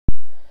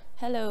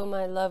Hello,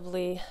 my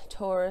lovely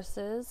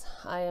Tauruses.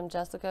 I am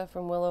Jessica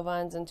from Willow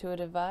Vine's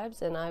Intuitive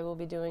Vibes, and I will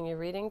be doing a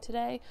reading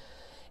today.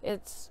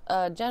 It's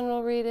a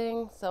general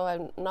reading, so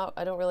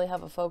I don't really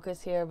have a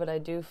focus here, but I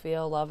do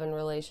feel love and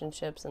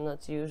relationships, and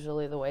that's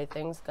usually the way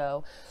things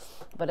go.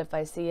 But if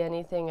I see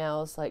anything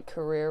else, like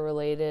career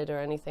related or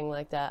anything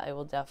like that, I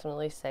will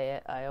definitely say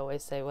it. I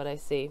always say what I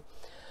see.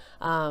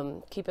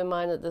 Keep in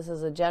mind that this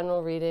is a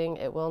general reading.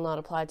 It will not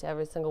apply to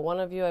every single one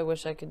of you. I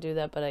wish I could do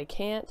that, but I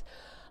can't.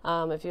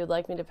 If you would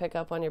like me to pick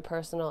up on your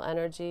personal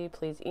energy,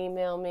 please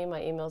email me.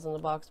 My email's in the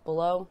box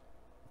below.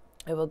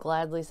 I will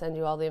gladly send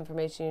you all the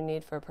information you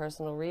need for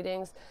personal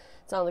readings.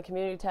 It's on the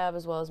community tab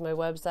as well as my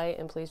website,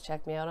 and please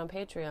check me out on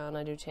Patreon.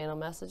 I do channel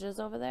messages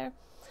over there.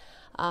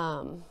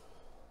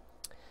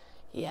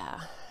 Yeah,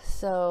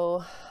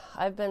 so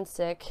I've been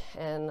sick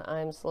and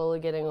I'm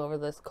slowly getting over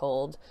this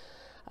cold.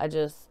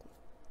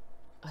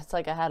 It's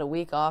like I had a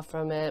week off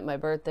from it. My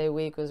birthday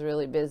week was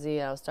really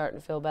busy. I was starting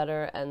to feel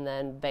better, and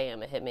then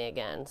bam, it hit me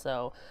again.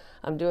 So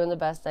I'm doing the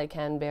best I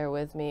can. Bear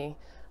with me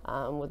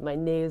with my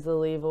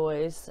nasally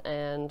voice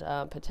and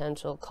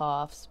potential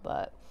coughs,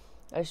 but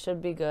I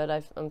should be good.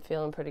 I'm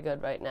feeling pretty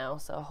good right now,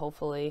 so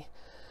hopefully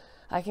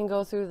I can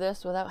go through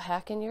this without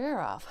hacking your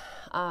ear off.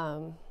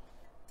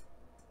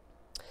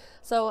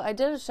 So I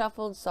did a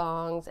shuffled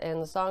songs,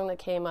 and the song that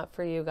came up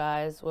for you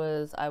guys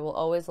was I Will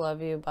Always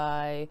Love You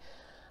by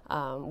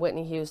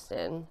Whitney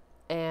Houston.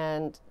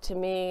 And to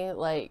me,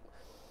 like,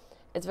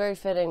 it's very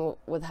fitting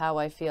with how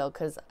I feel,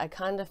 because I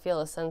kind of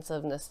feel a sense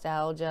of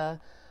nostalgia,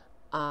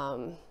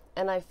 and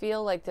I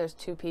feel like there's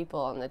two people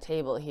on the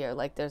table here.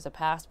 Like, there's a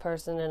past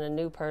person and a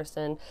new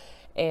person,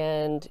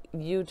 and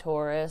you,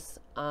 Taurus,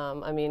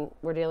 I mean,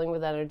 we're dealing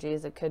with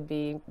energies. It could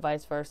be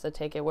vice versa.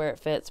 Take it where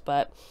it fits,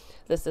 but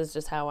this is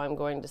just how I'm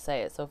going to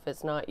say it. So if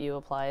it's not you,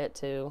 apply it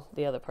to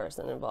the other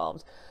person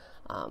involved.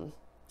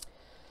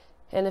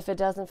 And if it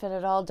doesn't fit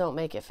at all, don't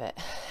make it fit.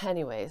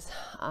 Anyways,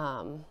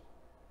 I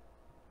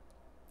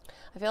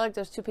feel like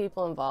there's two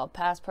people involved,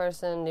 past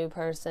person, new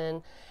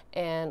person,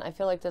 and I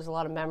feel like there's a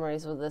lot of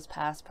memories with this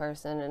past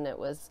person, and it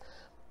was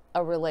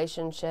a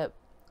relationship.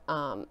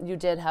 You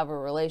did have a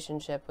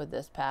relationship with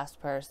this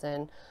past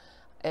person.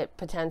 It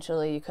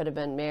potentially, you could have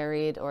been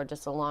married or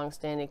just a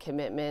long-standing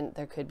commitment.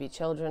 There could be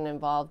children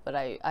involved, but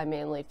I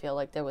mainly feel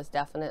like there was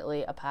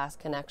definitely a past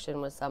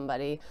connection with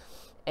somebody,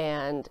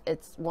 and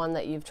it's one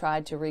that you've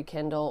tried to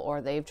rekindle,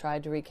 or they've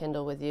tried to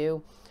rekindle with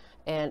you,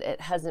 and it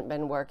hasn't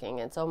been working.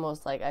 It's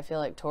almost like, I feel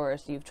like,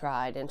 Taurus, you've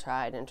tried and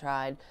tried and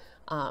tried,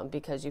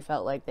 because you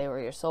felt like they were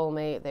your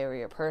soulmate, they were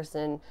your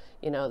person,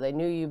 you know, they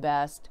knew you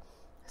best,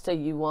 so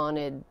you want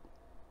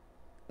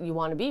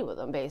to be with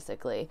them,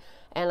 basically.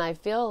 And I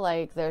feel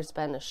like there's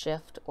been a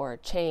shift or a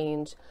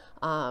change,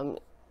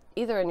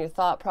 either in your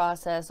thought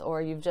process,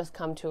 or you've just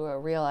come to a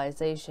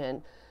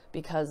realization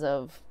because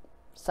of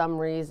some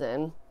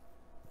reason.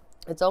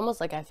 It's almost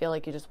like I feel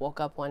like you just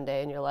woke up one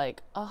day and you're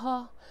like,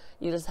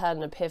 you just had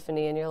an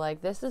epiphany, and you're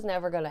like, this is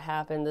never going to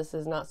happen. This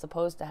is not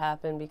supposed to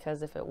happen,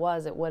 because if it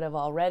was, it would have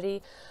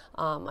already.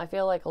 I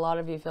feel like a lot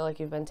of you feel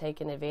like you've been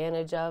taken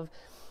advantage of,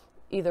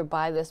 either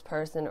by this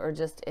person or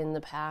just in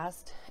the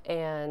past.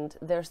 And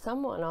there's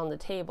someone on the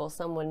table,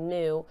 someone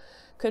new,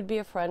 could be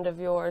a friend of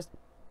yours,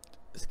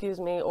 excuse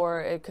me, or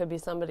it could be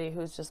somebody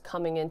who's just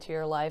coming into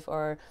your life,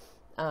 or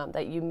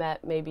that you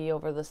met maybe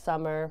over the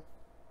summer,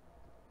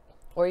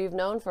 or you've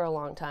known for a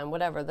long time,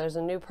 whatever. There's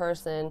a new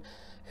person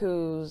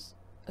who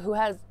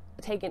has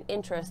taken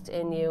interest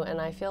in you,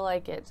 and I feel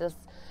like it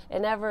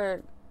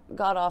never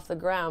got off the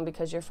ground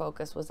because your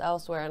focus was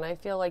elsewhere. And I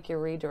feel like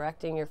you're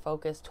redirecting your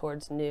focus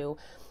towards new,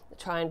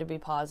 trying to be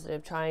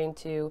positive, trying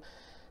to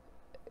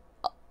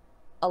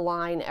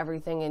align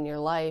everything in your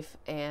life,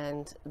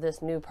 and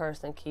this new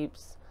person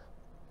keeps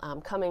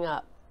coming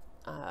up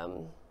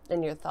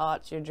in your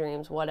thoughts, your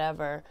dreams,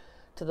 whatever,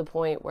 to the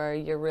point where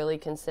you're really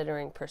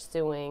considering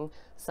pursuing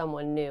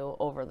someone new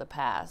over the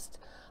past,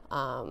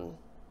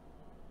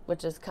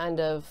 which is kind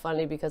of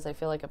funny because I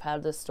feel like I've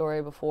had this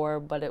story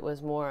before, but it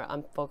was more,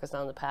 I'm focused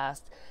on the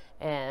past,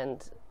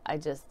 and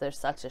there's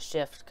such a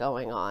shift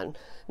going on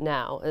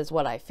now, is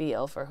what I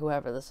feel for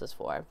whoever this is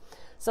for.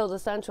 So the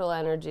central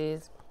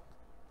energies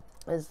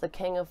is the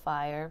King of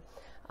Fire.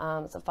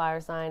 It's a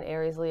fire sign,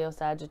 Aries, Leo,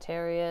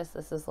 Sagittarius.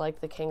 This is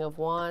like the King of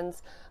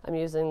Wands. I'm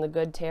using the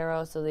good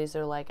tarot, so these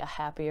are like a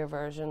happier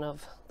version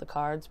of the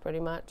cards,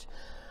 pretty much.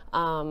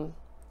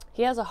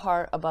 He has a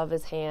heart above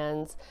his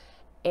hands,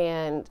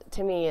 and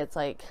to me, it's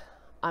like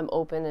I'm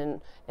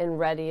open and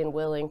ready and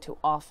willing to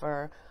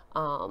offer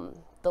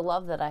the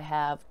love that I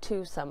have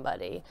to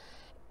somebody.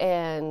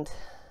 And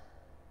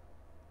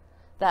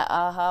that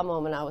aha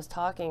moment I was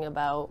talking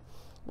about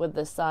with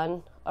the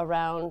sun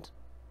around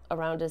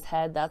his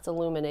head, that's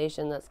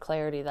illumination, that's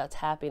clarity, that's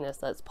happiness,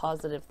 that's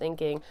positive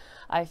thinking.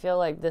 I feel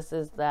like this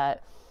is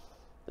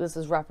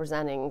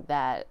representing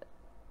that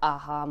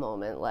aha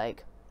moment,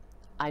 like,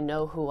 I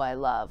know who I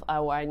love,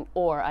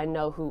 or I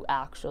know who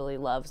actually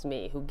loves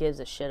me, who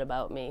gives a shit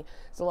about me.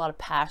 There's a lot of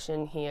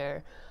passion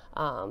here,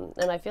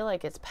 and I feel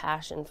like it's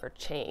passion for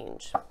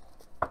change.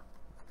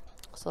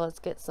 So let's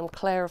get some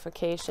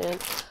clarification.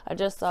 I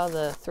just saw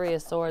the Three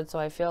of Swords, so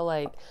I feel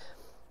like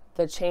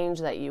the change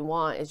that you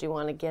want is you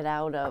want to get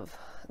out of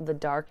the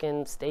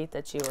darkened state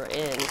that you were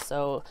in.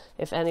 So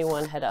if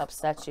anyone had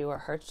upset you or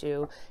hurt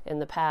you in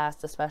the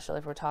past, especially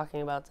if we're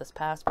talking about this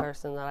past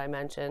person that I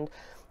mentioned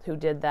who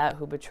did that,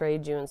 who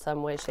betrayed you in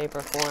some way, shape,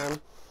 or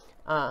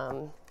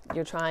form,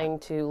 you're trying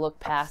to look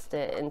past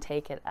it and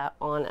take it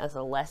on as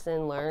a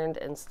lesson learned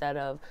instead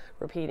of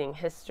repeating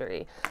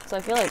history. So I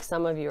feel like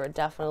some of you are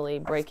definitely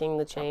breaking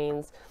the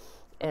chains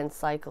and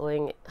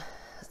cycling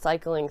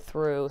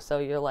through. So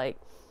you're like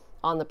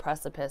on the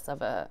precipice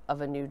of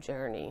a new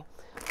journey,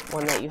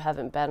 one that you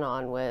haven't been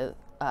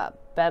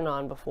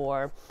on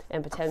before,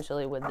 and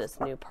potentially with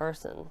this new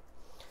person.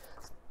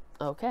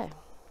 Okay,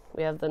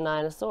 we have the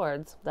Nine of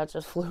Swords. That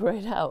just flew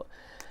right out.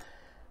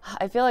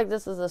 I feel like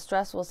this is a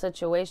stressful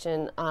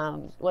situation.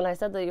 When I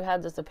said that you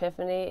had this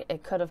epiphany,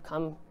 it could have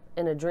come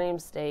in a dream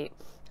state.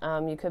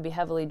 You could be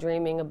heavily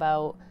dreaming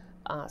about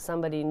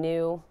somebody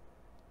new.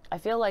 I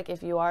feel like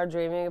if you are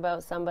dreaming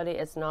about somebody,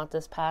 it's not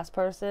this past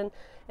person,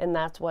 and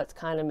that's what's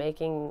kind of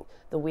making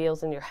the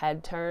wheels in your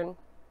head turn.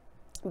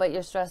 But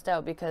you're stressed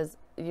out because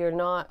you're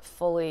not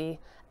fully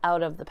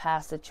out of the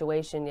past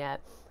situation yet,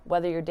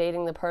 whether you're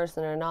dating the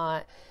person or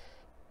not.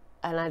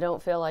 And I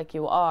don't feel like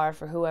you are,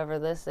 for whoever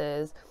this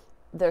is.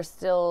 There's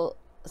still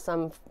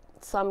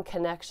some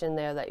connection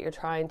there that you're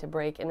trying to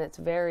break, and it's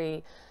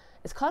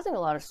causing a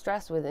lot of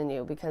stress within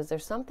you because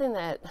there's something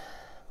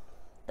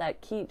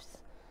that keeps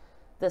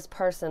this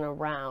person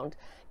around.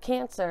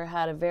 Cancer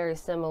had a very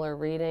similar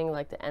reading,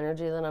 like the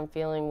energy that I'm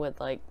feeling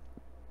with, like,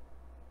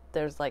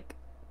 there's like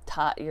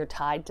you're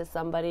tied to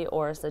somebody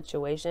or a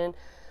situation.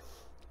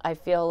 I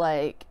feel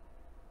like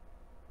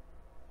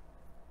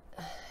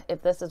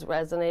if this is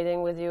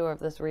resonating with you, or if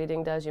this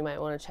reading does, you might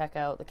want to check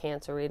out the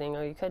Cancer reading,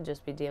 or you could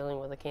just be dealing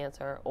with a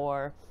Cancer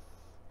or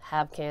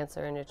have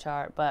Cancer in your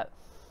chart. But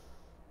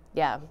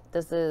yeah,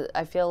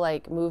 I feel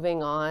like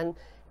moving on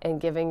and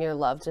giving your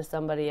love to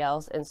somebody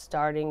else and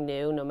starting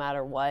new, no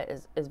matter what,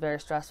 is very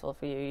stressful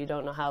for you. You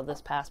don't know how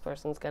this past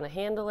person's going to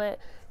handle it,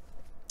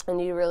 and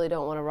you really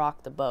don't want to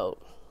rock the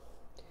boat.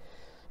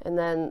 And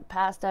then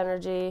past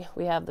energy,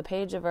 we have the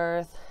Page of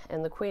Earth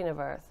and the Queen of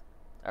Earth.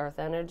 Earth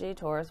energy,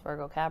 Taurus,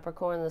 Virgo,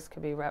 Capricorn. This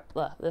could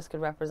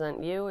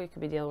represent you, or you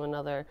could be dealing with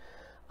another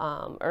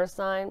earth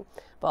sign.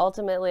 But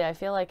ultimately, I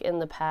feel like in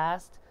the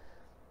past,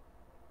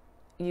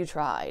 you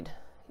tried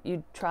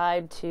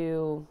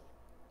to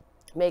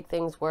make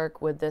things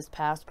work with this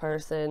past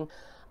person.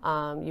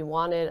 You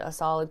wanted a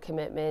solid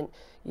commitment.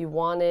 You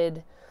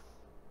wanted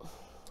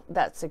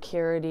that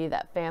security,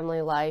 that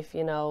family life.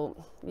 You know,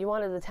 you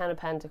wanted the Ten of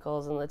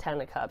Pentacles and the Ten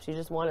of Cups. You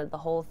just wanted the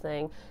whole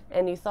thing,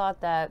 and you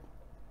thought that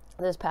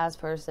this past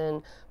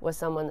person was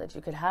someone that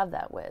you could have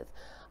that with.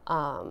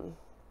 I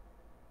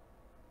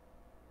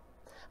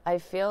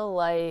feel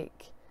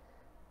like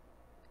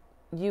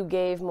you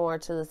gave more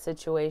to the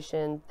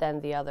situation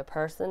than the other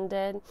person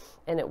did,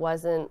 and it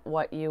wasn't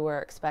what you were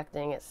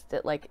expecting. It's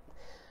like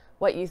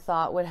what you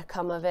thought would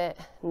come of it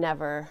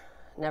never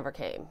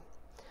came.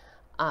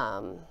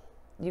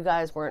 You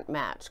guys weren't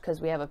matched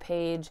because we have a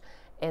Page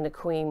and a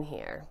Queen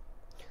here.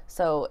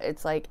 So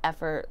it's like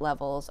effort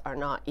levels are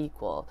not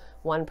equal.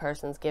 One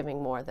person's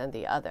giving more than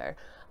the other.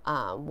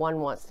 One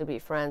wants to be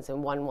friends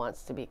and one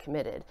wants to be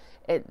committed.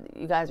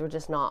 You guys were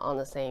just not on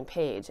the same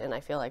page, and I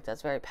feel like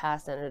that's very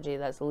past energy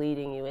that's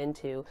leading you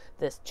into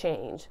this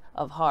change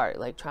of heart,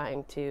 like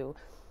trying to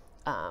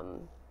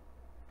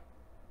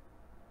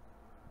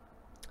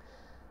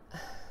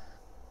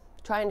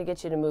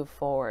get you to move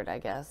forward, I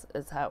guess,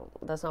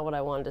 that's not what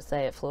I wanted to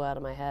say. It flew out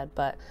of my head.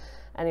 But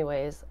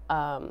anyways,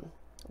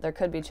 there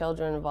could be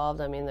children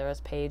involved. I mean, there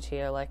is Page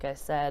here, like I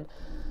said.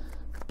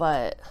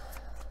 But,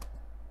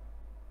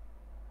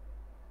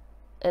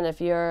 and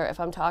if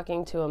I'm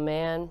talking to a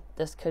man,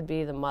 this could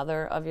be the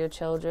mother of your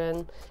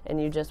children,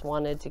 and you just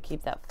wanted to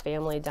keep that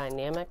family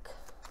dynamic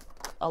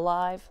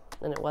alive,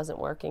 and it wasn't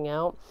working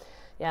out.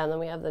 Yeah, and then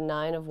we have the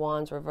Nine of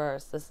Wands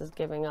reversed. This is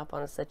giving up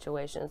on a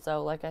situation.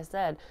 So, like I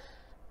said,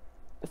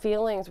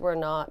 feelings were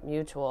not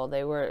mutual.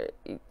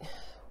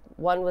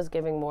 One was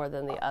giving more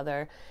than the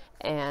other,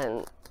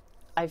 and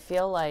I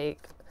feel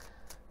like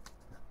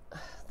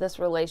this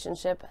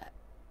relationship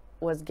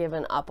was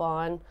given up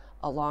on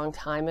a long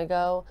time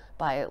ago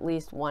by at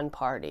least one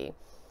party,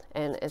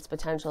 and it's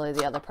potentially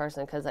the other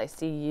person, because I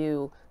see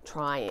you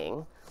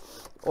trying,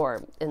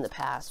 or in the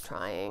past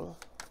trying.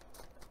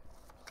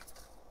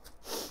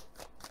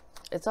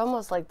 It's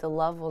almost like the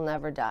love will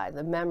never die,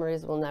 the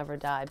memories will never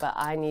die, but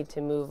I need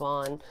to move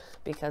on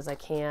because I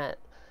can't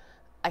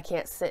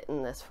sit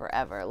in this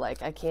forever.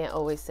 Like, I can't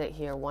always sit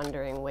here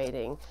wondering,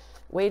 waiting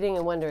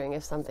and wondering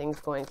if something's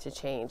going to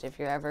change, if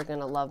you're ever going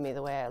to love me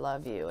the way I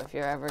love you, if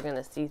you're ever going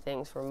to see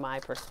things from my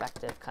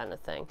perspective, kind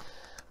of thing.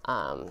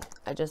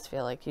 I just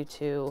feel like you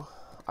two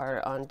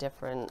are on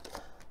different,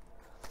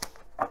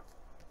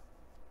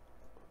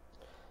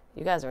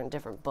 you guys are in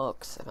different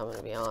books, if I'm going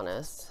to be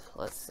honest.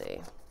 Let's see.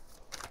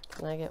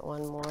 Can I get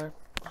one more?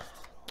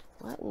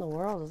 What in the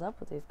world is up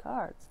with these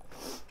cards?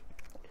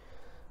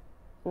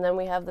 And then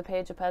we have the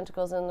Page of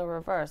Pentacles in the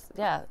reverse.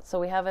 Yeah, so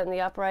we have it in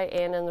the upright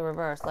and in the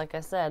reverse. Like I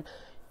said,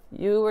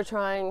 you were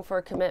trying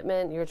for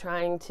commitment. You're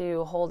trying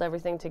to hold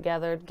everything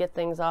together, get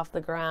things off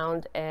the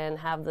ground, and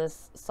have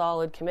this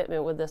solid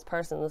commitment with this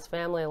person, this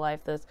family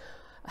life, this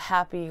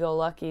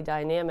happy-go-lucky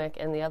dynamic,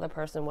 and the other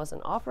person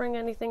wasn't offering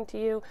anything to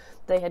you.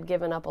 They had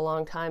given up a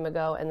long time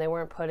ago, and they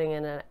weren't putting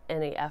in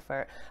any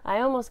effort. I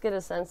almost get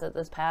a sense that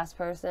this past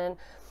person,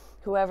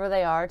 whoever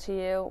they are to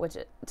you, which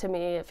to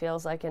me it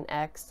feels like an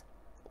ex,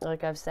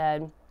 like I've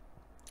said,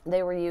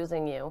 they were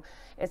using you.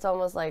 It's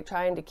almost like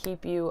trying to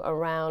keep you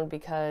around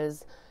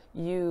because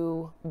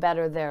you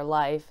better their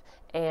life,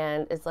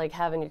 and it's like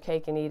having your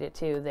cake and eat it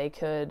too. They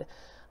could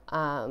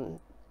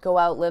go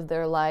out, live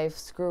their life,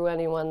 screw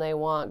anyone they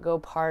want, go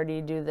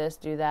party, do this,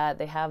 do that.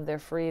 They have their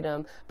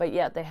freedom, but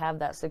yet they have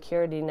that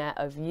security net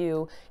of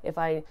you. If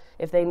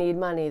they need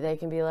money, they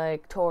can be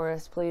like,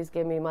 Taurus, please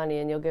give me money,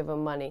 and you'll give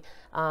them money.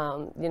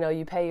 You know,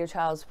 you pay your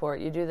child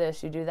support, you do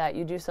this, you do that.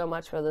 You do so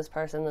much for this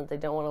person that they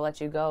don't want to let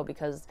you go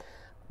because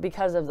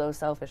of those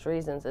selfish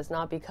reasons. It's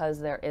not because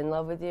they're in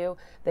love with you.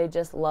 They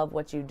just love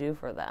what you do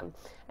for them.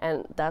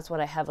 And that's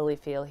what I heavily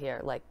feel here,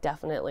 like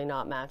definitely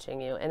not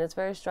matching you. And it's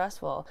very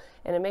stressful,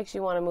 and it makes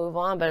you want to move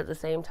on, but at the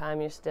same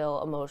time, you're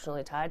still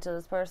emotionally tied to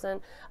this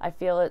person. I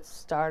feel it's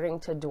starting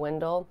to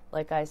dwindle,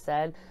 like I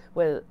said,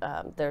 with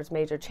there's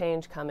major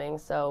change coming.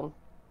 So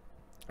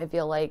I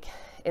feel like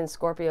in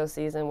Scorpio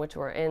season, which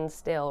we're in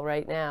still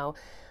right now,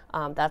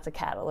 that's a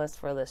catalyst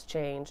for this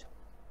change.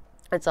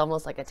 It's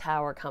almost like a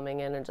tower coming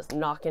in and just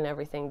knocking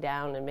everything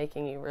down and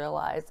making you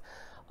realize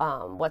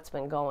what's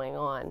been going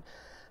on.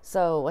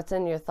 So what's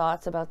in your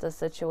thoughts about this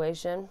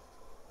situation?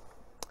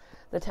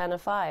 The Ten of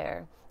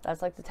Fire.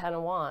 That's like the Ten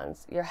of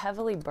Wands. You're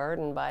heavily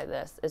burdened by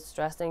this. It's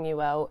stressing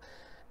you out.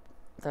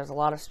 There's a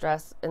lot of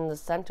stress in the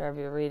center of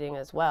your reading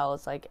as well.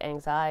 It's like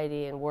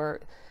anxiety and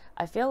work.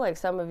 I feel like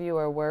some of you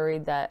are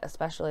worried that,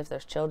 especially if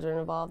there's children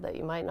involved, that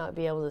you might not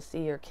be able to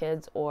see your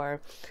kids, or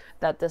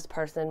that this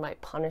person might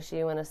punish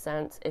you in a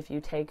sense if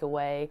you take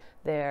away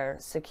their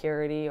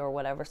security or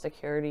whatever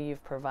security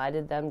you've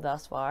provided them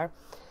thus far.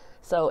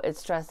 So it's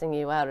stressing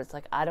you out. It's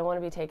like, I don't want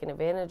to be taken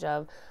advantage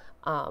of.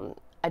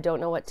 I don't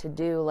know what to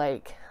do.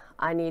 Like,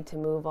 I need to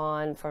move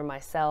on for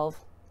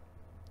myself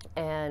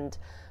and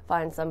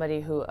find somebody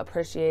who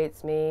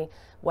appreciates me,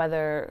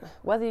 whether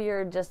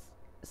you're just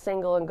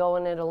single and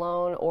going it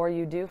alone, or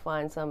you do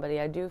find somebody.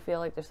 I do feel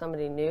like there's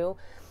somebody new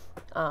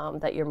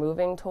that you're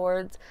moving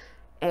towards,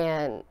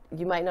 and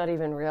you might not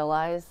even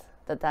realize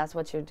that that's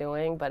what you're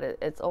doing, but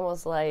it's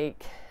almost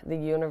like the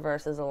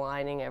universe is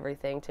aligning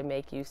everything to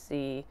make you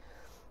see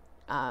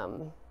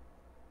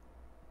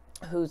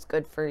who's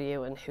good for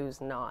you and who's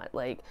not,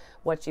 like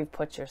what you've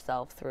put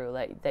yourself through,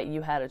 that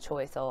you had a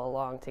choice all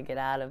along to get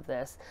out of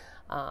this.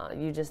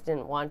 You just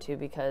didn't want to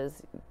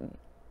because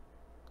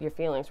your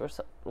feelings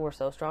were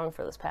so strong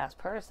for this past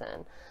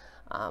person,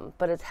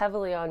 but it's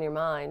heavily on your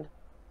mind,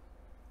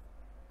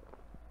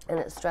 and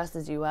it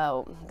stresses you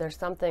out. There's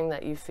something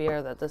that you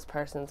fear that this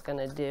person's going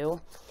to do,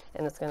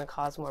 and it's going to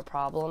cause more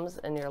problems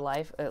in your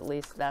life. At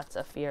least that's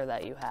a fear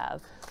that you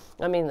have.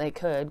 I mean, they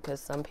could, because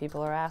some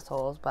people are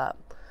assholes, but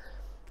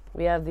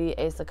we have the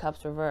Ace of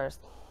Cups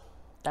reversed.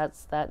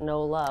 That's that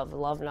no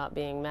love not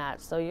being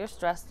matched. So you're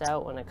stressed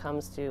out when it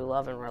comes to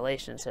love and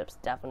relationships,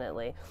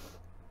 definitely.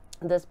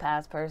 This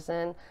past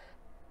person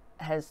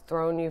has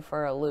thrown you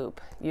for a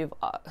loop.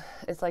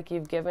 It's like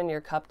you've given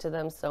your cup to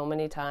them so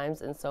many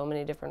times in so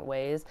many different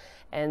ways,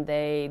 and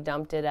they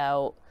dumped it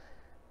out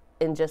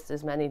in just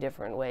as many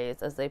different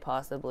ways as they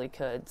possibly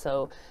could.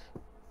 So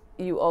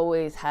you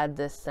always had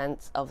this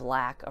sense of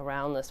lack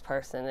around this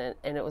person,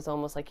 and it was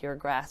almost like you were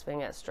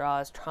grasping at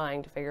straws,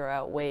 trying to figure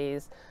out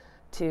ways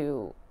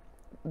to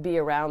be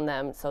around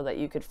them so that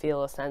you could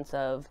feel a sense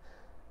of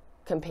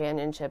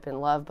companionship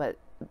and love, but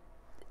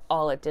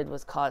all it did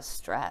was cause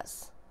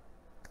stress.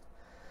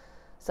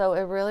 So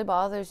it really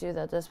bothers you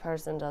that this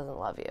person doesn't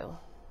love you.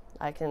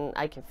 I can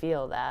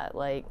feel that.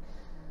 Like,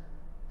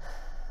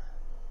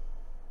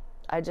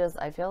 I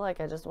feel like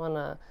I just want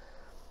to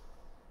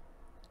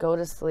go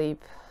to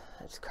sleep,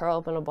 just curl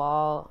up in a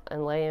ball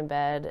and lay in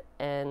bed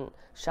and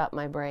shut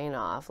my brain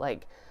off.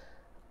 Like,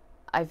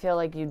 I feel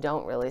like you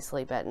don't really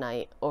sleep at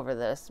night over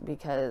this,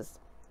 because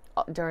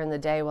during the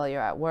day while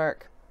you're at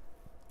work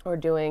or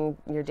doing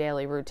your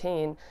daily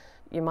routine,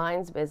 your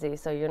mind's busy,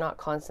 so you're not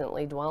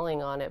constantly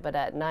dwelling on it. But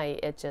at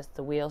night,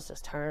 the wheels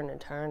just turn and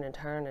turn and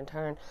turn and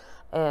turn,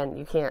 and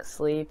you can't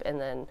sleep,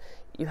 and then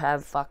you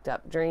have fucked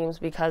up dreams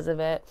because of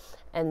it.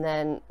 And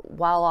then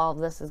while all of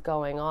this is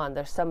going on,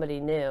 there's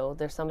somebody new,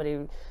 there's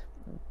somebody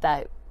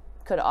that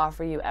could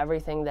offer you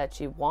everything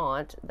that you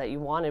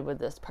wanted with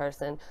this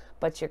person,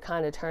 but you're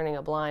kind of turning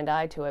a blind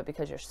eye to it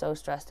because you're so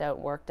stressed out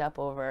and worked up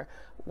over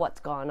what's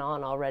gone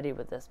on already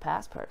with this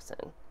past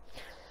person.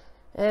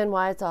 And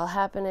why it's all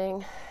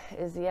happening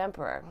is the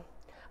Emperor.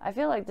 I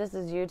feel like this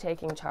is you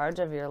taking charge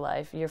of your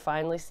life. You're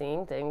finally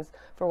seeing things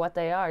for what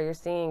they are. You're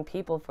seeing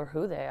people for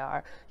who they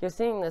are. You're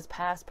seeing this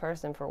past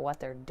person for what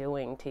they're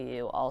doing to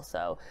you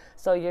also.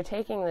 So you're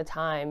taking the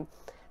time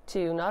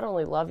to not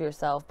only love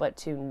yourself, but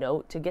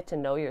to get to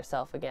know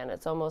yourself again.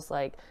 It's almost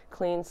like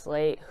clean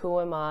slate. Who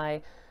am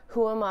I?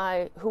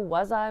 Who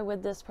was I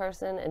with this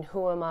person, and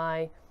who am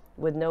I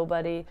with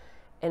nobody,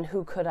 and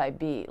who could I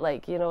be?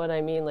 Like, you know what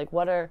I mean? Like,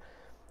 what are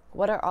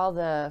all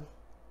the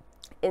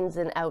ins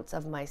and outs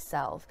of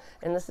myself?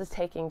 And this is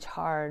taking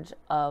charge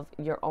of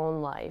your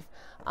own life.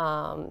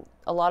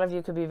 A lot of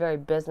you could be very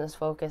business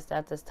focused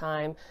at this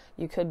time.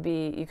 You could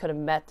have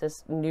met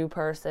this new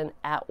person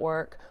at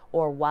work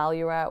or while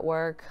you're at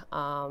work.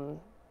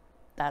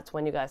 That's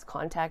when you guys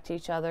contact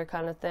each other,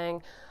 kind of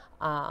thing.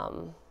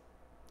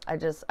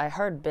 I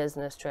heard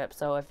business trip,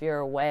 so if you're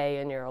away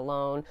and you're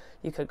alone,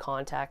 you could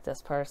contact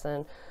this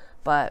person,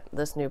 but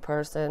this new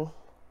person.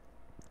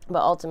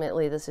 But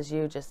ultimately, this is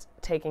you just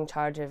taking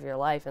charge of your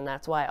life, and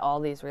that's why all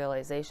these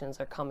realizations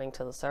are coming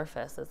to the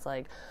surface. It's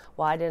like,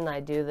 why didn't I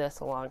do this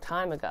a long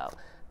time ago?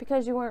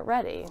 Because you weren't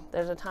ready.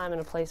 There's a time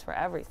and a place for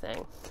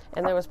everything.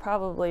 And there was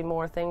probably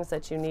more things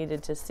that you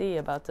needed to see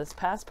about this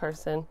past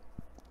person,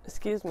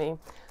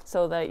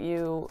 so that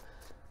you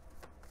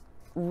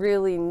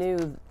really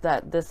knew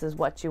that this is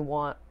what you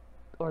want,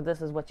 or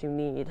this is what you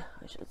need,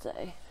 I should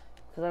say.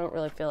 Because I don't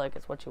really feel like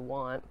it's what you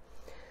want.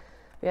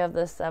 We have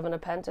the Seven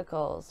of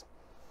Pentacles.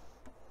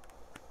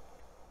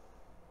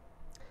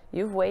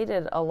 You've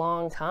waited a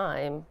long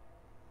time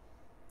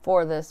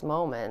for this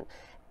moment,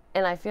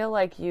 and I feel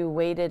like you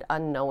waited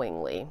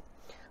unknowingly.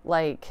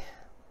 Like,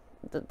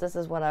 this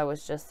is what I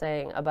was just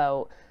saying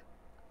about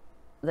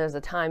there's a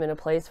time and a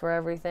place for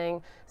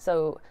everything.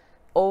 So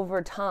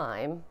over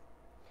time,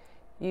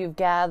 you've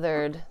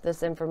gathered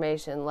this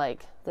information,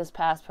 like this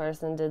past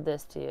person did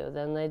this to you,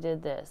 then they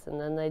did this, and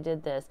then they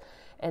did this.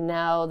 And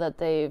now that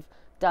they've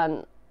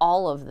done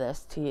all of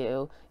this to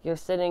you, you're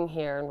sitting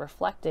here and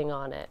reflecting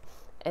on it.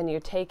 And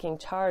you're taking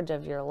charge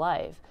of your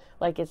life.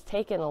 Like, it's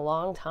taken a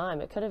long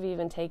time. It could have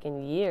even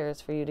taken years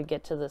for you to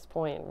get to this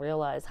point and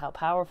realize how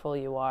powerful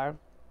you are,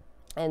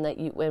 and that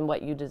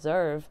what you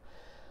deserve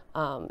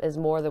is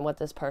more than what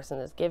this person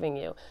is giving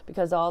you,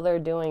 because all they're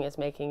doing is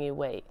making you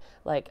wait.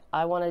 Like,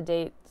 I want to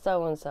date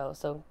so-and-so,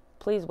 so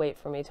please wait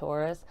for me,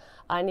 Taurus.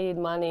 I need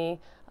money,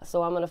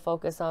 so I'm going to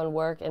focus on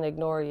work and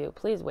ignore you.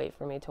 Please wait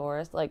for me,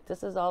 Taurus. Like,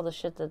 this is all the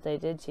shit that they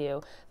did to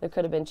you. There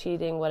could have been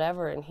cheating,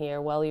 whatever, in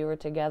here while you were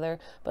together,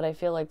 but I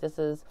feel like this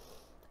is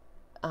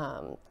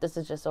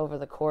just over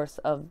the course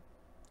of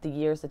the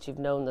years that you've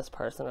known this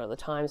person, or the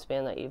time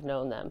span that you've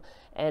known them,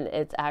 and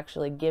it's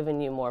actually given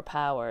you more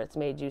power. It's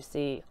made you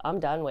see, I'm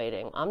done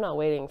waiting. I'm not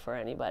waiting for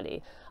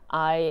anybody.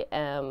 I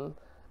am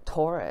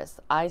Taurus.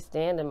 I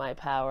stand in my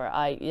power.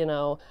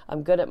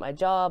 I'm good at my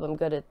job. I'm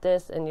good at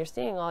this. And you're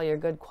seeing all your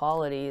good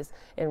qualities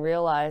and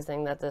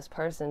realizing that this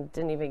person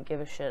didn't even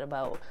give a shit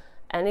about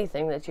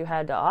anything that you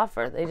had to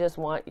offer. They just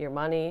want your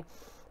money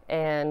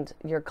and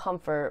your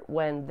comfort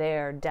when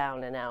they're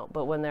down and out.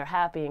 But when they're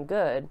happy and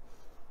good,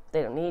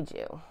 they don't need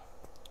you.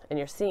 And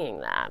you're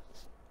seeing that.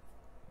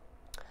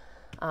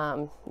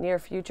 Near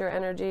future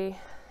energy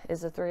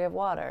is the Three of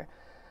Water.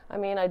 I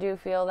mean, I do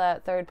feel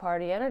that third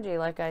party energy,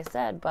 like I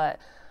said, but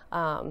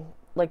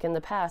like in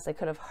the past, it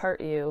could have hurt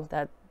you,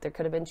 that there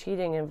could have been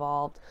cheating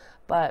involved.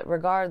 But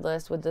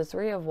regardless, with the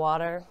Three of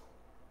Water,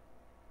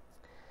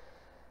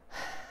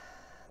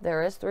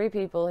 there is three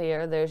people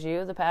here. There's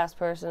you, the past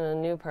person, and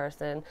a new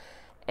person.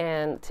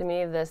 And to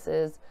me, this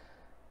is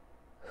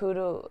who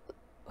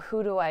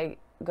do I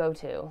go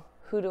to?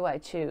 Who do I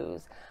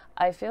choose?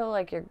 I feel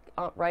like you're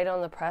right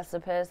on the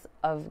precipice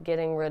of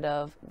getting rid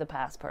of the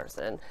past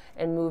person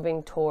and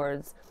moving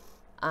towards,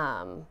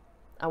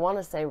 I want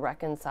to say,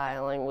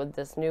 reconciling with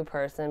this new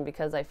person,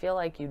 because I feel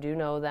like you do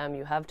know them,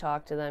 you have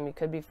talked to them, you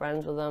could be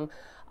friends with them,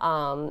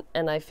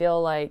 and I feel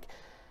like,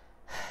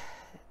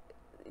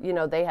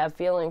 they have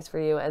feelings for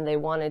you and they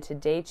wanted to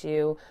date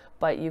you,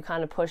 but you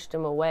kind of pushed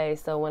them away.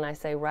 So when I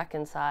say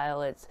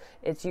reconcile, it's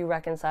you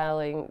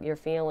reconciling your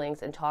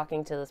feelings and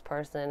talking to this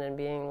person and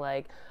being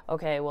like,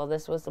 okay, well,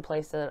 this was the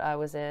place that I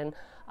was in.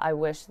 I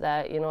wish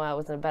that, I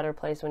was in a better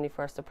place when you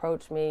first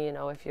approached me.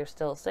 If you're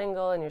still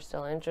single and you're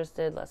still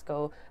interested, let's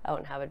go out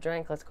and have a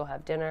drink. Let's go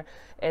have dinner.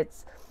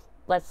 Let's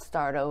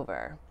start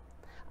over.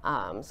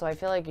 So I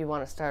feel like you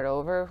want to start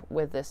over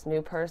with this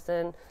new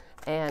person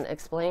and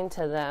explain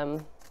to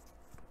them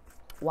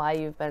why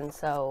you've been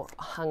so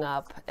hung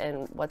up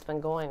and what's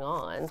been going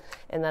on,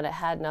 and that it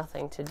had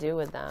nothing to do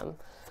with them.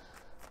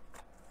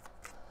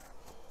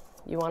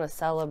 You want to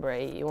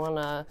celebrate.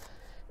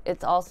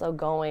 It's also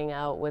going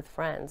out with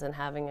friends and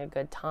having a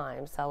good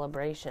time,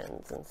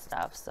 celebrations and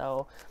stuff.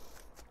 So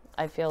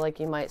I feel like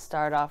you might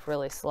start off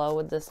really slow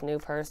with this new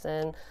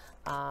person,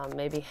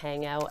 maybe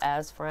hang out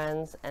as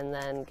friends and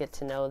then get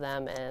to know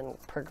them and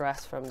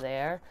progress from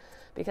there.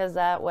 Because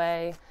that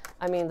way,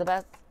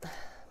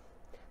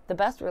 the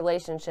best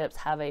relationships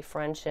have a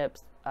friendship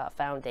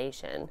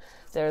foundation.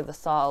 Those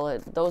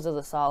are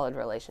the solid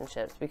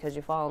relationships, because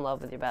you fall in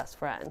love with your best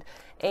friend.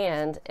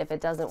 And if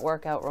it doesn't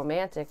work out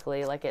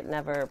romantically, like it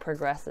never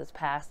progresses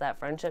past that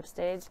friendship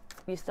stage,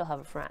 you still have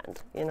a friend.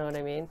 You know what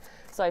I mean?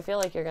 So I feel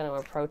like you're going to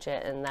approach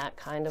it in that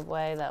kind of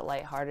way, that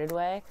lighthearted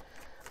way.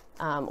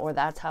 or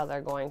that's how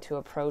they're going to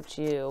approach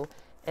you.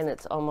 And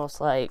it's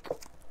almost like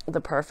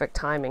the perfect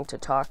timing to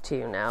talk to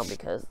you now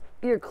because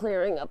you're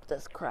clearing up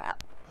this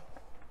crap.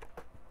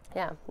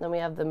 Yeah, then we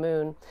have the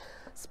moon.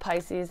 It's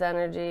Pisces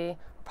energy,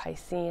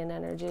 Piscean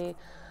energy.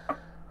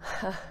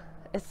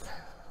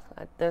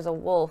 There's a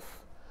wolf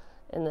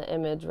in the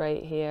image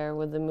right here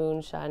with the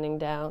moon shining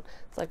down.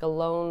 It's like a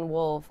lone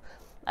wolf.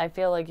 I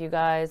feel like you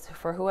guys,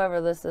 for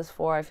whoever this is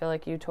for, I feel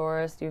like you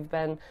Taurus, you've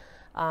been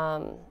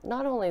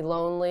not only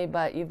lonely,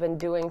 but you've been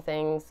doing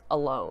things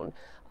alone.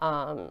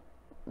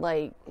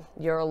 Like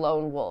you're a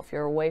lone wolf,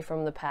 you're away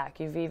from the pack.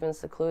 You've even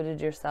secluded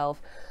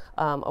yourself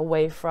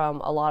away from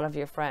a lot of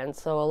your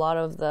friends. So a lot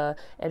of the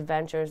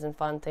adventures and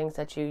fun things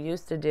that you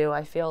used to do,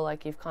 I feel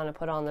like you've kind of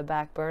put on the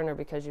back burner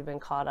because you've been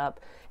caught up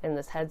in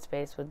this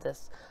headspace with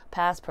this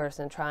past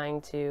person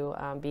trying to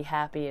be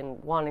happy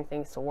and wanting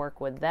things to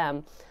work with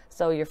them.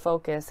 So your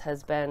focus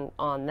has been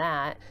on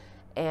that,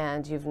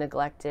 and you've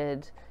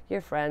neglected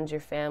your friends,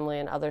 your family,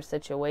 and other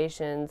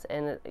situations,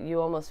 and you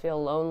almost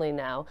feel lonely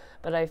now.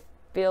 But I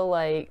feel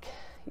like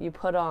you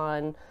put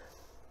on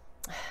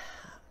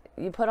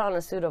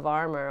a suit of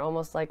armor,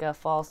 almost like a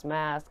false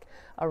mask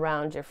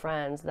around your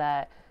friends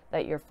that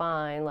you're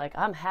fine, like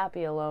I'm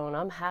happy alone,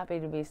 I'm happy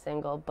to be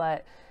single,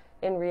 but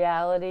in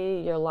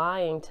reality you're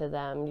lying to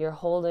them. You're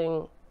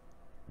holding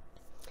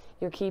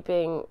in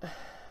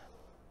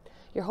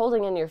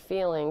your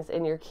feelings,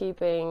 and you're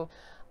keeping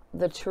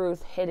the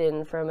truth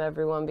hidden from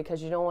everyone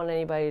because you don't want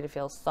anybody to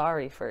feel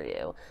sorry for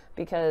you,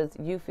 because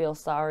you feel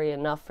sorry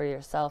enough for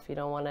yourself. You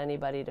don't want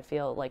anybody to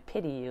feel like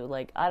pity you,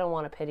 like I don't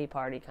want a pity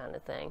party kind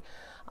of thing.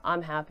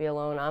 I'm happy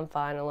alone, I'm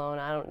fine alone,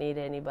 I don't need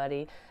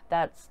anybody.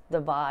 That's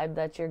the vibe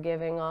that you're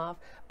giving off.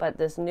 But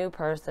this new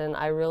person,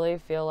 I really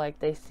feel like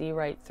they see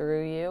right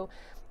through you,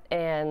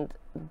 and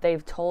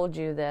they've told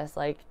you this,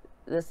 like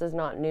this is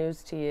not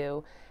news to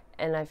you.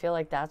 And I feel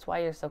like that's why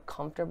you're so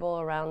comfortable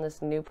around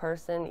this new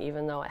person,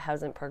 even though it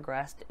hasn't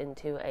progressed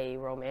into a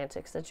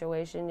romantic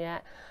situation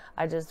yet.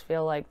 I just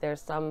feel like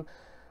there's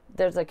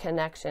a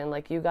connection.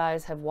 Like you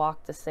guys have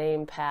walked the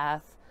same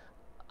path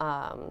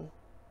on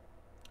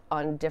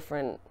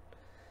different,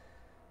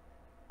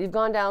 you've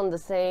gone down the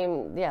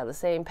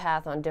same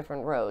path on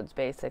different roads,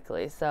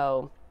 basically.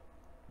 So,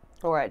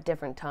 or at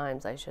different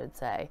times, I should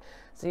say.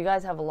 So you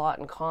guys have a lot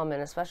in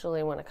common,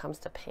 especially when it comes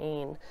to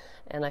pain.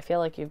 And I feel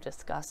like you've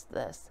discussed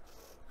this.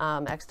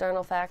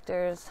 External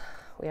factors,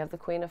 we have the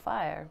Queen of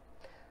Fire,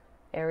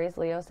 Aries,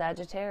 Leo,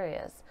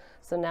 Sagittarius.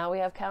 So now we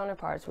have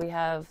counterparts. We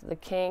have the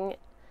King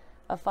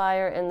of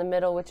Fire in the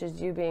middle, which is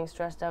you being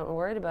stressed out and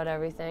worried about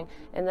everything.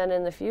 And then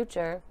in the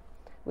future,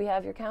 we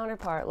have your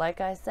counterpart.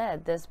 Like I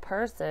said, this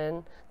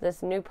person,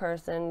 this new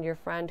person, your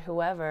friend,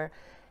 whoever,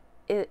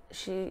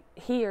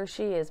 he or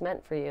she is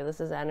meant for you. This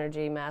is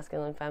energy,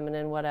 masculine,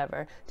 feminine,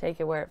 whatever.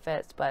 Take it where it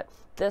fits. But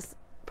this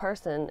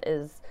person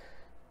is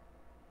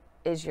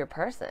your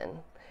person.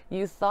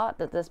 You thought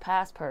that this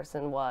past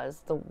person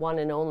was the one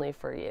and only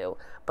for you,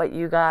 but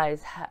you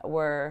guys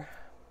were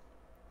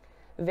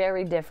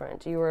very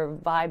different. You were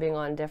vibing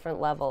on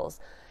different levels.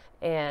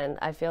 And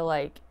I feel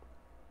like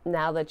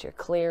now that you're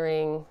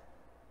clearing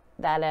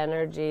that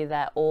energy,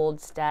 that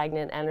old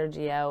stagnant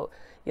energy out,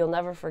 you'll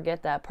never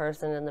forget that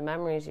person and the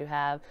memories you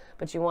have,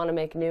 but you want to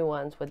make new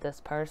ones with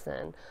this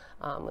person,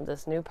 with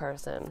this new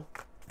person.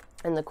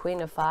 And the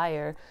Queen of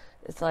Fire,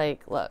 it's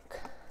like,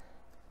 look,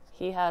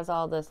 he has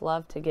all this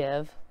love to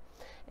give,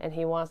 and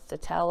he wants to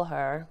tell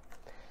her,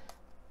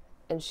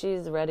 and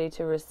she's ready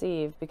to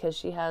receive because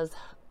she has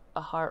a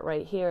heart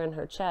right here in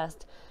her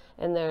chest,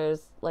 and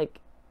there's like,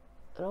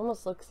 it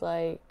almost looks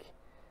like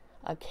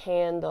a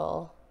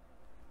candle,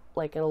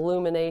 like an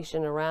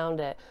illumination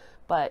around it.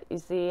 But you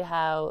see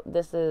how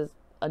this is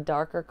a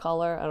darker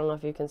color? I don't know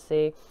if you can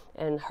see,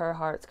 and her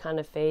heart's kind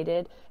of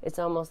faded. It's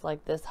almost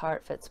like this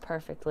heart fits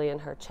perfectly in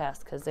her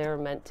chest because they're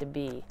meant to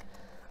be.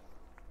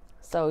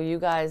 So you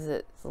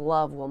guys'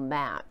 love will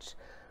match.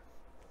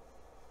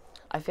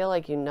 I feel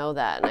like you know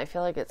that, and I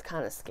feel like it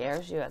kind of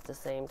scares you at the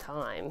same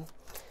time,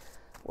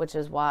 which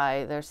is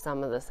why there's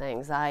some of this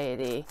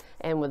anxiety.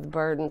 And with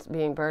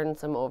being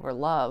burdensome over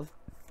love,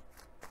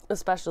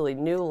 especially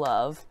new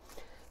love,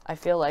 I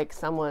feel like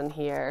someone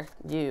here,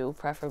 you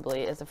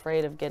preferably, is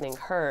afraid of getting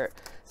hurt.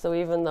 So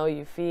even though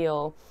you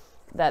feel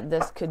that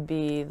this could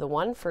be the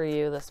one for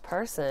you, this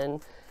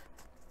person,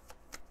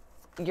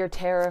 you're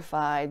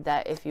terrified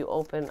that if you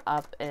open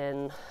up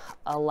and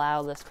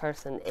allow this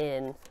person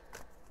in,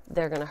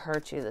 they're going to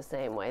hurt you the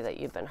same way that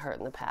you've been hurt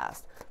in the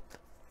past.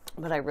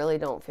 But I really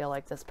don't feel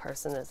like this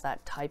person is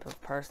that type of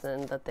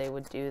person that they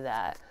would do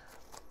that.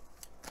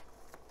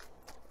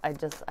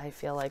 I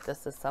feel like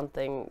this is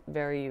something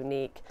very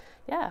unique.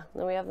 Yeah,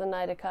 then we have the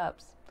Knight of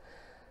Cups.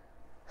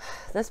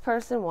 This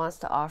person wants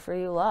to offer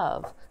you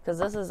love, because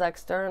this is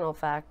external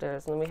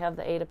factors. And then we have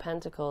the Eight of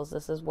Pentacles.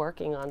 This is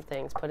working on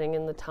things, putting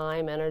in the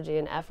time, energy,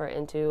 and effort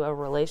into a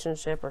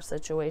relationship or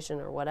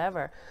situation or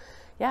whatever.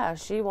 Yeah,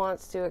 she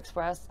wants to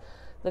express,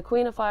 the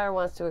Queen of Fire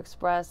wants to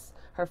express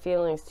her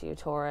feelings to you,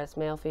 Taurus,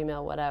 male,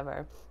 female,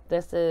 whatever.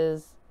 This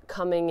is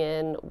coming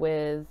in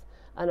with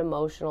an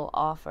emotional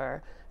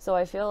offer. So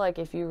I feel like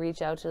if you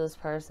reach out to this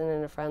person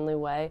in a friendly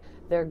way,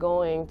 they're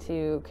going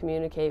to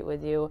communicate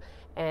with you,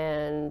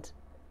 and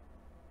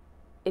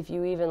if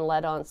you even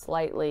let on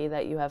slightly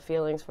that you have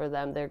feelings for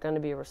them, they're going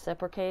to be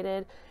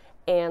reciprocated,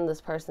 and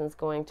this person's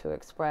going to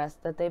express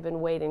that they've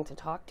been waiting to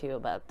talk to you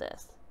about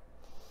this.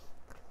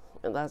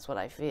 And that's what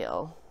I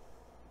feel.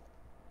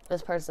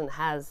 This person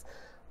has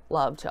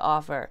love to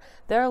offer.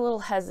 They're a little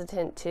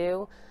hesitant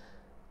too,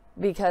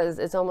 because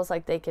it's almost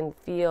like they can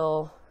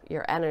feel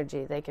your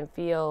energy. They can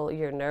feel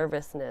your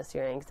nervousness,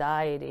 your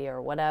anxiety,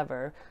 or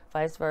whatever.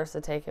 Vice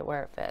versa, take it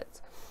where it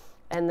fits.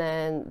 And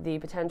then the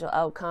potential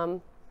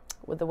outcome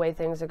with the way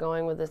things are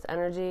going with this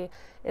energy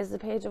is the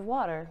Page of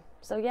Water.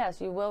 So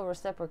yes, you will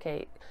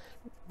reciprocate.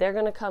 They're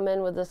going to come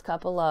in with this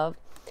cup of love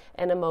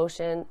and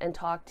emotion and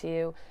talk to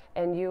you,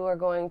 and you are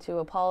going to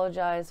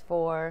apologize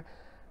for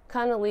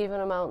kind of leaving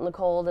them out in the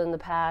cold in the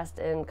past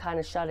and kind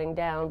of shutting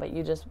down, but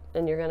you're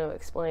going to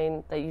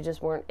explain that you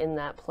just weren't in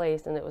that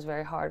place, and it was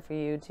very hard for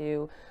you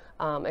to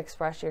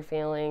express your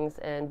feelings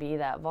and be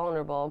that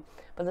vulnerable.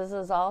 But this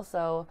is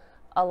also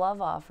a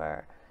love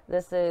offer.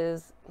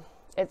 It's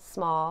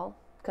small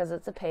because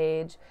it's a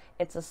page.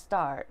 It's a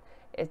start.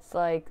 It's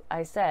like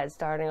I said,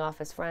 starting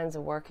off as friends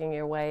and working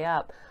your way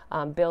up,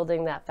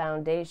 building that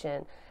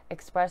foundation,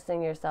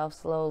 expressing yourself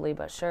slowly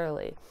but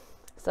surely.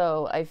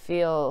 So I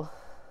feel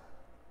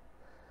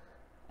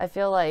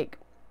like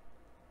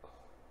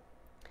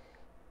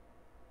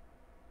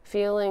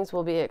feelings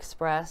will be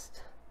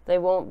expressed. They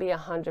won't be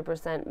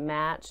 100%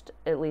 matched,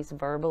 at least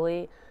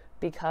verbally,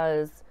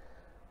 because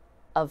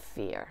of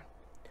fear.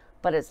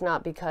 But it's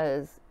not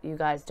because you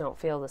guys don't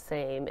feel the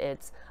same.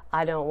 It's,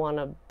 I don't want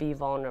to be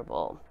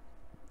vulnerable,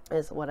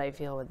 is what I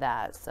feel with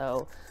that.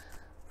 So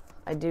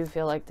I do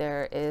feel like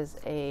there is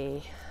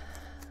a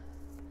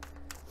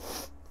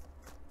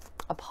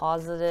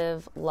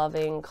positive,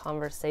 loving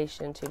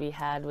conversation to be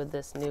had with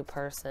this new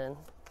person.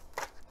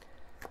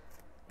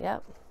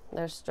 Yep,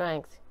 there's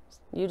strength.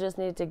 You just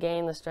need to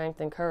gain the strength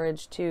and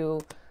courage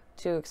to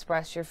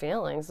express your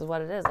feelings, is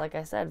what it is. Like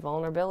I said,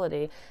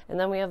 vulnerability. And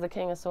then we have the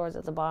King of Swords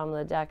at the bottom of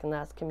the deck, and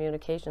that's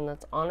communication.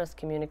 That's honest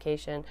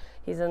communication.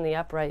 He's in the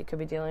upright. You could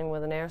be dealing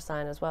with an air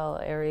sign as well,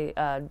 Aries,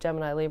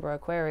 Gemini, Libra,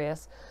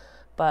 Aquarius.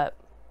 But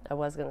I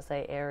was going to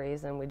say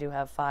Aries, and we do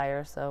have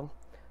fire, so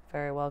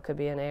very well could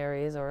be an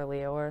Aries or a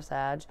Leo or a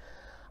Sag.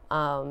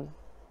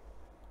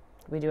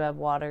 We do have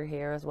water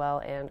here as well,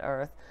 and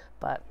earth,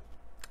 but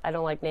I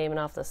don't like naming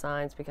off the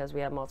signs because we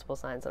have multiple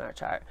signs in our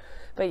chart.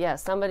 But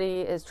yes,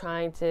 somebody is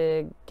trying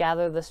to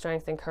gather the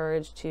strength and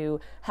courage to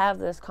have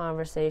this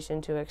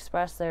conversation, to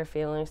express their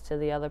feelings to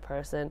the other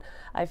person.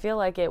 I feel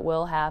like it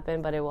will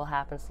happen, but it will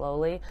happen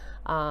slowly,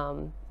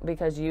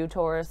 because you,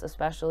 Taurus,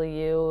 especially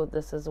you,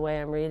 this is the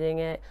way I'm reading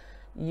it,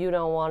 you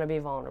don't want to be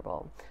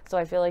vulnerable. So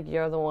I feel like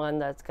you're the one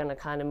that's going to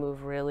kind of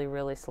move really,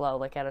 really slow,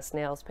 like at a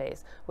snail's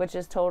pace, which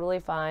is totally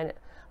fine.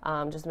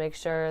 Just make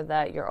sure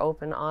that you're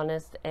open,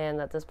 honest, and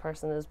that this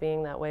person is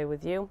being that way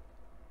with you.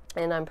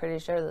 And I'm pretty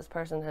sure this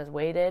person has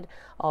waited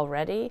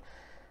already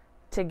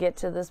to get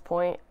to this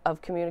point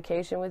of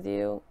communication with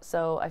you.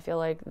 So I feel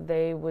like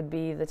they would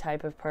be the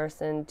type of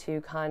person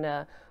to kind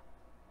of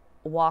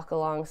walk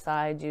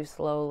alongside you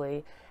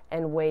slowly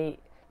and wait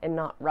and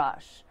not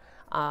rush.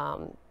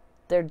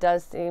 There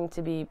does seem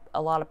to be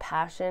a lot of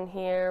passion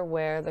here,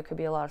 where there could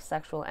be a lot of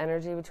sexual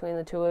energy between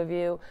the two of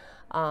you.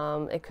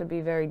 It could be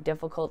very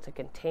difficult to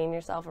contain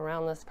yourself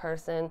around this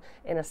person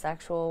in a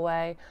sexual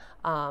way.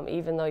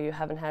 Even though you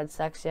haven't had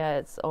sex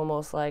yet, it's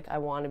almost like, I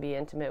want to be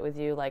intimate with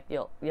you. Like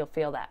you'll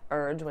feel that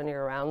urge when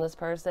you're around this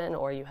person,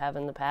 or you have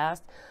in the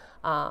past.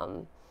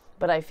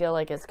 But I feel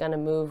like it's going to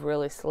move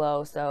really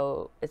slow,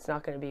 so it's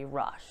not going to be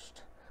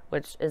rushed,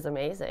 which is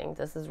amazing.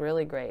 This is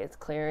really great. It's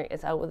clearing,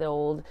 it's out with the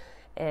old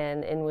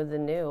and in with the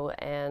new,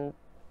 and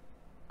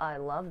I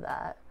love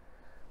that.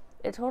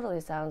 It totally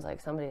sounds like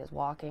somebody is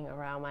walking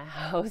around my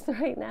house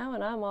right now,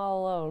 and I'm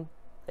all alone.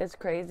 It's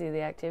crazy.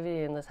 The activity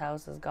in this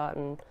house has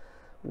gotten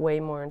way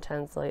more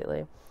intense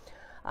lately.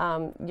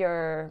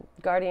 Your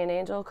guardian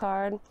angel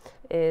card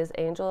is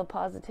Angel of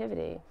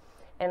Positivity,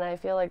 and I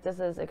feel like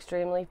this is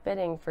extremely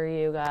fitting for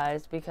you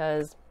guys,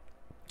 because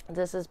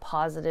this is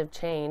positive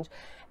change.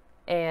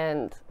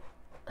 And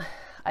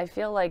I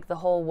feel like the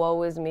whole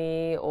woe is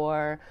me,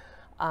 or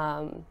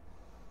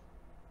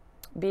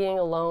being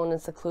alone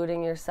and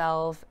secluding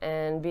yourself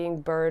and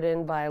being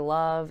burdened by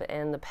love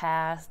and the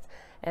past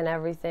and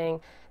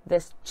everything,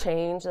 this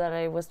change that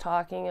I was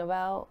talking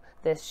about,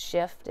 this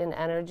shift in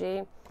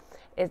energy,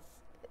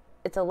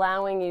 it's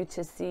allowing you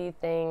to see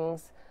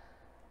things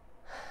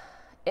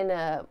in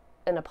a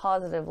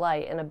positive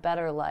light, in a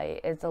better light.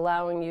 It's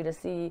allowing you to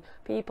see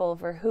people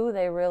for who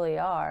they really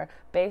are,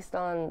 based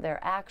on their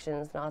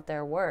actions, not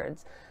their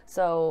words.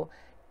 So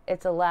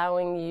it's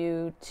allowing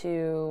you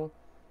to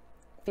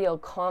feel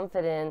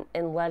confident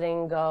in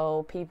letting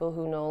go people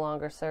who no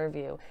longer serve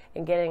you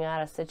and getting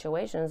out of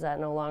situations that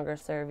no longer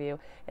serve you.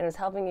 And it's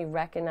helping you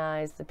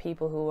recognize the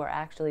people who are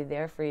actually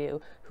there for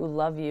you, who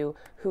love you,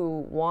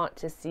 who want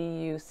to see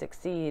you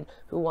succeed,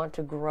 who want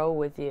to grow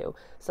with you.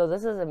 So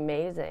this is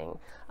amazing.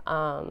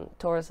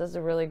 Taurus is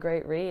a really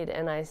great read,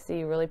 and I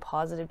see really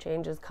positive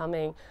changes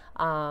coming.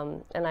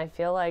 And I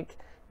feel like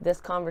this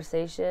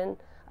conversation,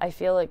 I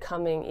feel it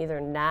coming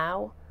either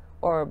now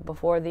or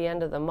before the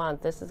end of the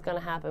month. This is going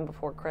to happen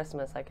before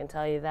Christmas, I can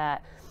tell you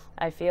that.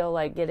 I feel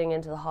like getting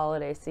into the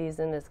holiday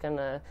season is going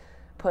to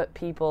put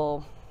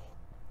people,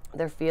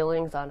 their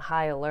feelings on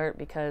high alert,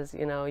 because,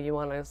 you know, you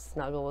want to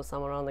snuggle with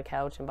someone on the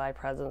couch and buy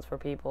presents for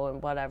people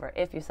and whatever,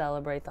 if you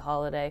celebrate the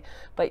holiday.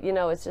 But, you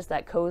know, it's just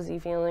that cozy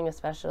feeling,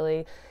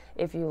 especially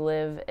if you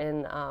live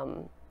in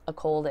a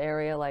cold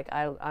area. Like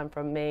I'm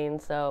from Maine,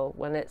 so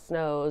when it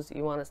snows,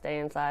 you want to stay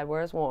inside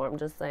where it's warm,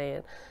 just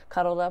saying,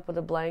 cuddled up with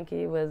a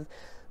blankie with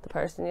the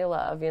person you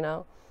love, you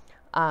know.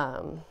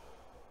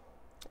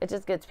 It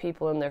just gets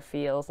people in their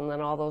feels, and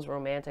then all those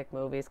romantic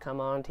movies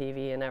come on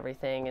TV and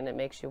everything, and it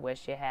makes you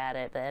wish you had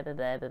it, blah, blah,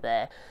 blah, blah,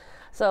 blah.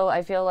 So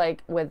I feel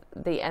like with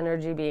the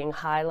energy being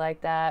high like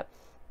that,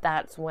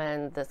 that's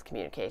when this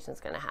communication is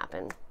going to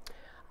happen.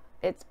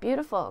 It's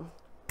beautiful.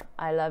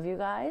 I love you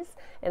guys,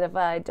 and if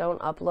I don't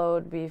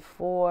upload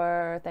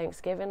before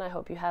Thanksgiving, I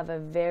hope you have a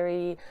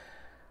very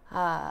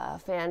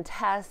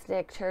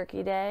fantastic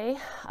turkey day.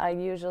 I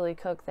usually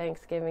cook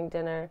Thanksgiving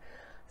dinner,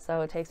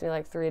 so it takes me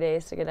like 3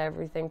 days to get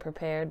everything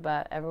prepared,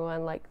 but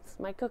everyone likes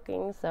my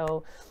cooking,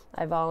 so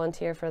I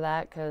volunteer for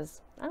that because,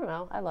 I don't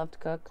know, I love to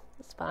cook.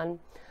 It's fun.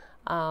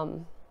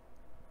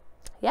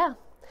 Yeah.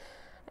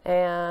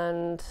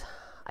 And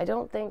I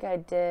don't think I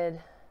did,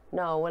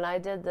 no, when I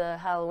did the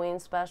Halloween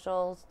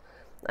specials,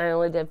 I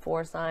only did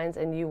 4 signs,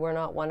 and you were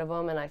not one of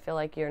them, and I feel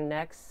like you're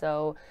next,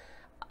 so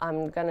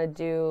I'm going to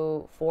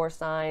do 4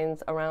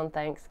 signs around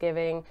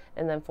Thanksgiving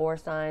and then 4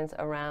 signs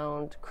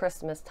around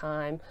Christmas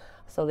time,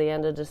 so the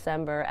end of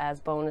December, as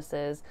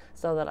bonuses,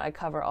 so that I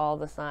cover all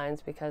the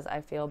signs, because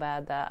I feel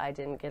bad that I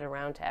didn't get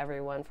around to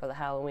everyone for the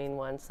Halloween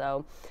one.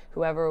 So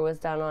whoever was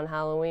done on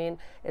Halloween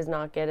is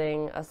not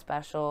getting a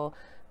special,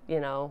 you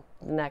know,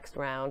 next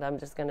round. I'm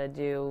just going to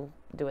do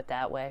it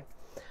that way.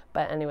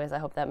 But anyways, I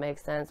hope that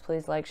makes sense.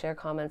 Please like, share,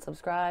 comment,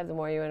 subscribe. The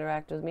more you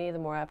interact with me, the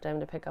more apt I am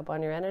to pick up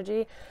on your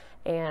energy.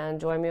 And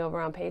join me over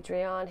on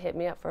Patreon. Hit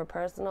me up for a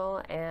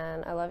personal.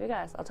 And I love you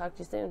guys. I'll talk to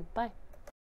you soon. Bye.